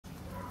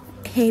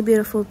Hey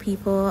beautiful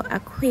people, a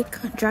quick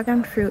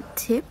dragon fruit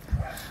tip.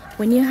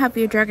 When you have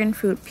your dragon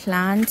fruit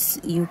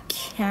plants, you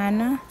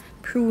can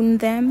prune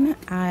them.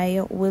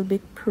 I will be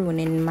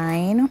pruning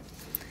mine.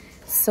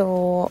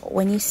 So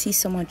when you see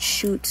so much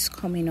shoots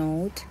coming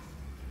out,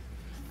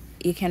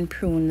 you can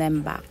prune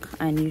them back,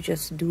 and you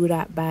just do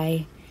that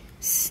by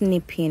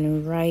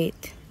snipping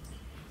right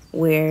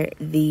where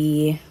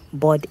the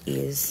bud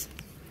is.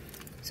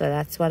 So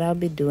that's what I'll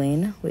be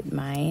doing with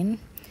mine.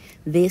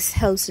 This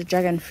helps the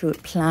dragon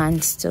fruit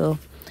plants to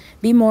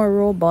be more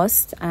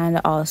robust, and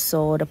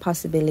also the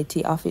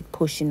possibility of it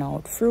pushing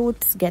out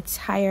fruits gets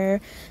higher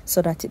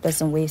so that it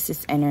doesn't waste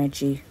its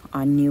energy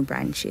on new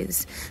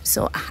branches.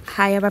 So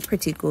I have a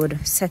pretty good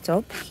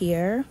setup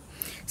here,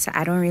 so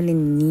I don't really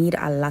need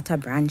a lot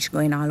of branch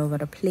going all over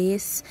the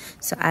place.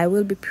 So I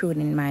will be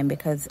pruning mine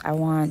because I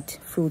want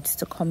fruits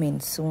to come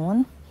in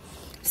soon.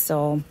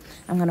 So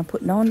I'm gonna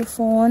put down the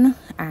phone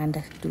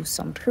and do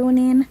some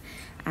pruning,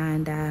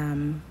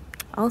 and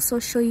also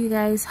show you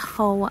guys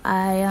how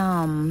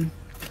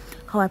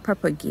I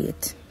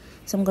propagate.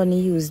 So I'm going to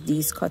use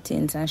these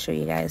cuttings and show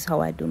you guys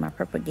how I do my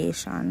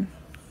propagation.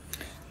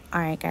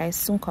 All right guys,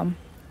 soon come.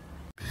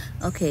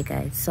 Okay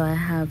guys, so I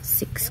have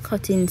 6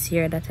 cuttings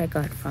here that I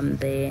got from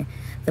the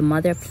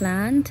mother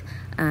plant,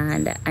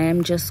 and I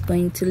am just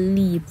going to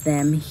leave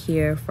them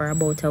here for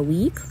about a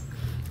week.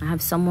 I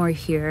have some more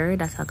here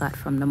that I got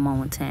from the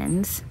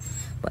mountains,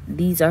 but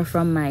these are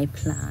from my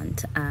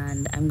plant,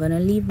 and I'm gonna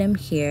leave them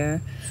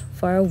here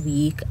for a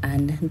week.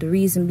 And the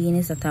reason being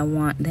is that I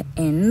want the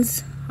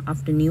ends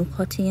of the new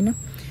cutting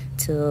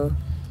to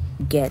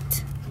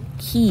get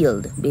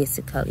healed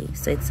basically.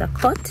 So it's a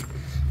cut,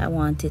 I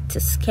want it to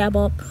scab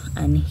up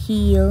and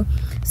heal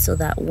so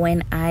that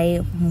when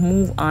I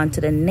move on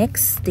to the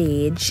next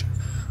stage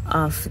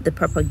of the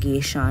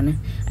propagation,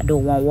 I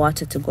don't want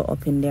water to go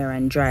up in there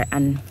and dry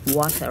and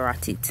water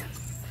at it,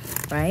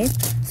 right?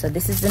 So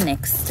this is the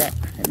next step.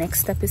 The next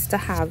step is to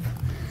have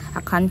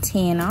a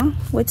container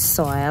with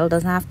soil.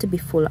 Doesn't have to be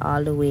full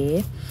all the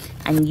way,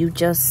 and you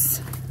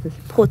just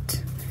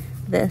put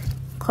the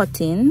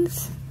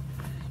cuttings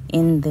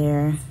in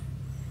there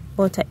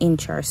about an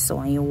inch or so,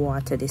 and you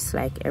water this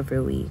like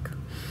every week.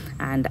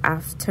 And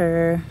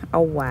after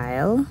a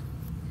while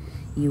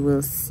you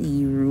will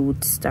see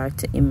roots start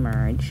to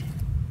emerge.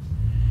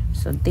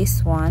 So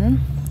this one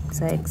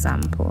is an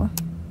example.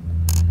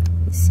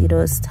 You see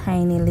those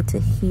tiny little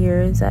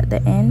hairs at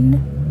the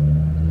end?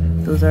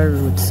 Those are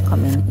roots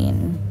coming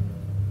in.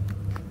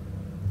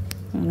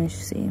 Let me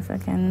see if I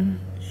can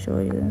show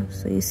you.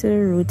 So you see the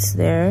roots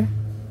there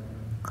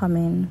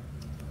coming,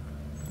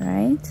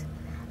 right?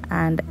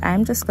 And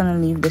I'm just gonna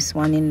leave this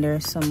one in there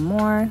some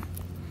more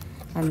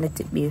and let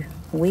it be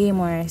way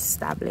more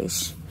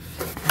established.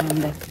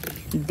 And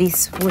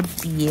this would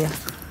be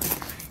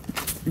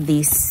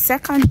the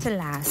second to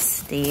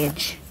last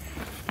stage.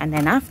 And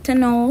then after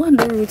now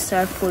the roots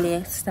are fully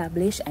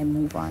established, I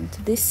move on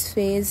to this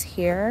phase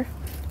here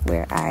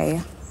where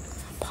I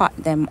pot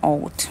them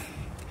out.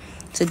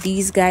 So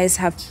these guys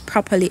have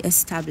properly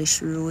established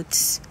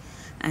roots,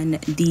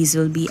 and these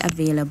will be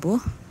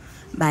available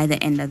by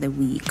the end of the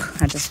week.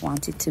 I just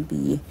want it to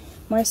be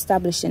more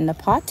established in the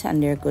pot,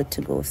 and they're good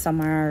to go.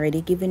 Some are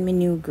already giving me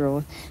new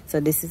growth,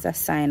 so this is a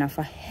sign of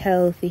a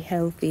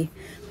healthy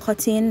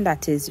cutting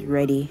that is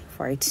ready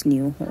for its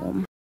new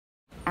home.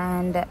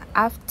 And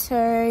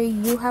after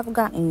you have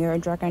gotten your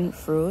dragon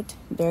fruit,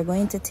 they're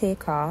going to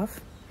take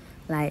off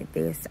like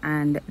this,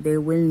 and they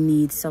will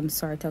need some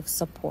sort of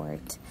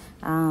support.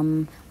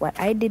 What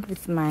I did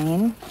with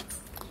mine,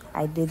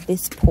 I did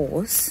this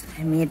post.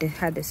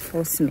 Had this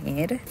post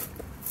made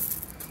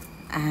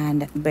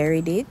and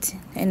buried it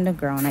in the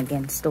ground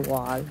against the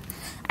wall,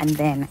 and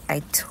then I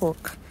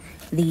took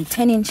the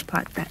 10-inch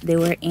pot that they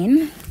were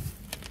in,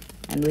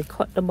 and we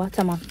cut the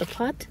bottom of the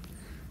pot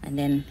and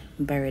then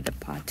buried the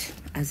pot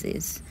as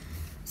is,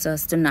 so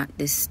as to not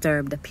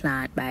disturb the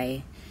plant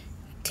by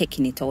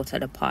taking it out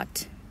of the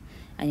pot.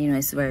 And you know,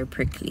 it's very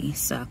prickly,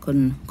 so I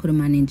couldn't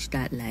manage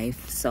that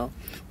life. So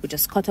we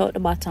just cut out the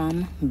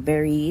bottom,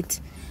 bury it,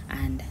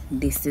 and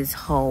this is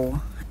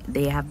how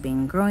they have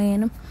been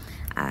growing.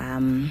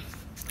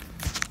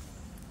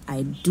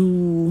 I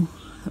do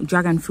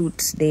dragon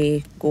fruits,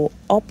 they go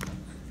up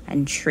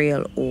and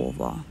trail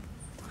over.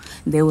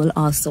 They will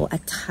also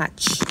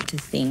attach to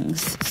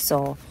things.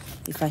 So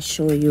if I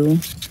show you,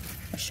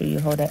 I'll show you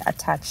how they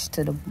attach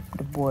to the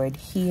board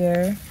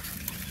here.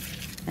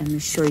 Let me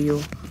show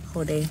you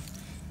how they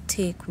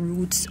take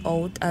roots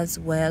out as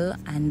well,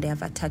 and they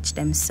have attached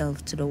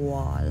themselves to the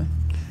wall.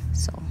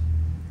 So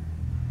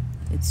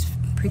it's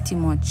pretty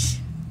much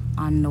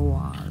on the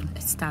wall,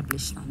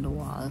 established on the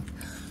wall.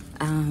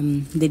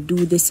 They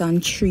do this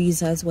on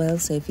trees as well.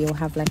 So if you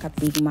have like a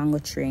big mango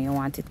tree and you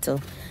want it to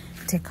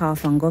take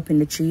off and go up in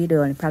the tree, the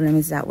only problem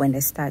is that when they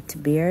start to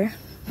bear,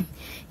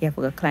 you have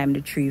to go climb the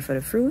tree for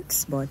the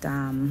fruits. But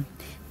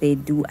they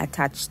do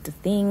attach to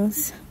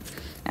things.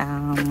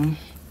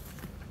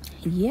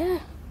 Yeah,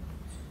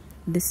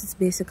 this is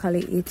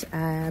basically it.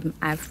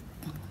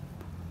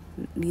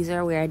 These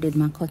are where I did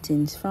my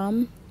cuttings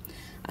from.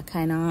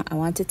 I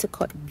wanted to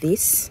cut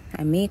this.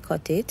 I may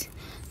cut it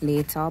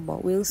later,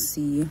 but we'll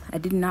see. I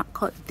did not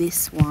cut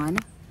this one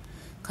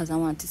because I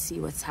want to see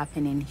what's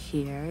happening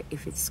here,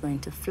 if it's going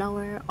to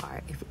flower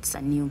or if it's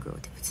a new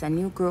growth. If it's a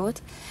new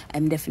growth,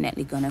 I'm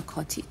definitely gonna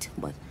cut it,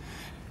 but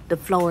the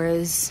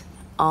flowers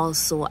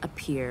also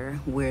appear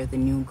where the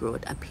new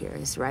growth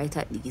appears, right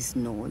at these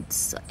nodes.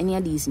 So any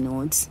of these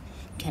nodes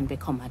can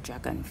become a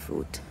dragon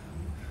fruit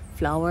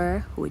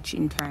flower, which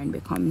in turn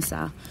becomes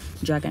a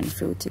dragon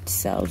fruit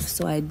itself.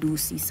 So I do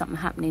see something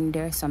happening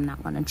there, so I'm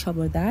not gonna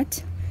trouble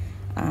that.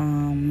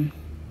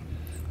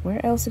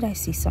 Where else did I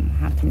see something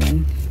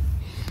happening?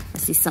 I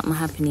see something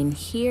happening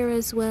here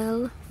as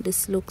well.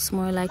 This looks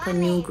more like a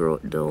new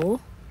growth though.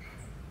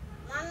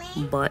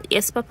 Mommy? But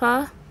yes,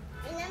 Papa?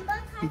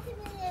 Remember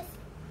caterpillars,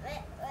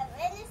 when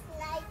it's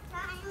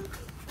nighttime,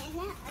 and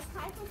then a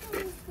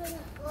caterpillar is going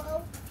to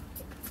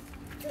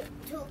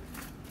go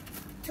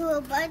to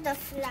a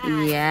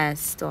butterfly.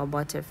 Yes, to a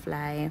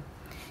butterfly.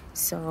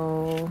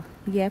 So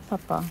yeah,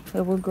 Papa,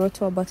 it will grow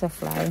to a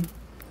butterfly.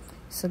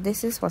 So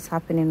this is what's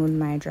happening with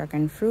my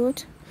dragon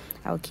fruit.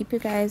 I'll keep you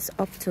guys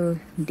up to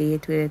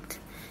date with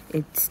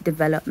its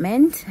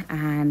development,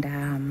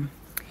 and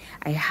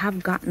I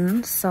have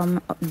gotten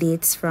some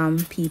updates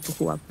from people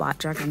who have bought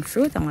dragon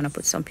fruit. I'm gonna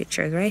put some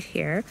pictures right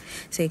here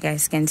so you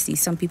guys can see.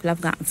 Some people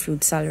have gotten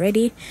fruits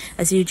already.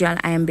 As usual,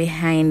 I am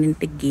behind in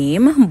the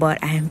game,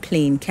 but I am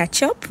playing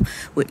catch up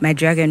with my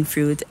dragon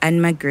fruit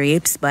and my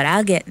grapes, but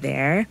I'll get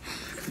there.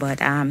 But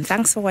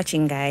thanks for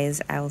watching,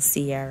 guys. I'll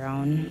see you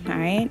around. All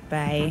right,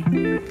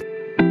 bye.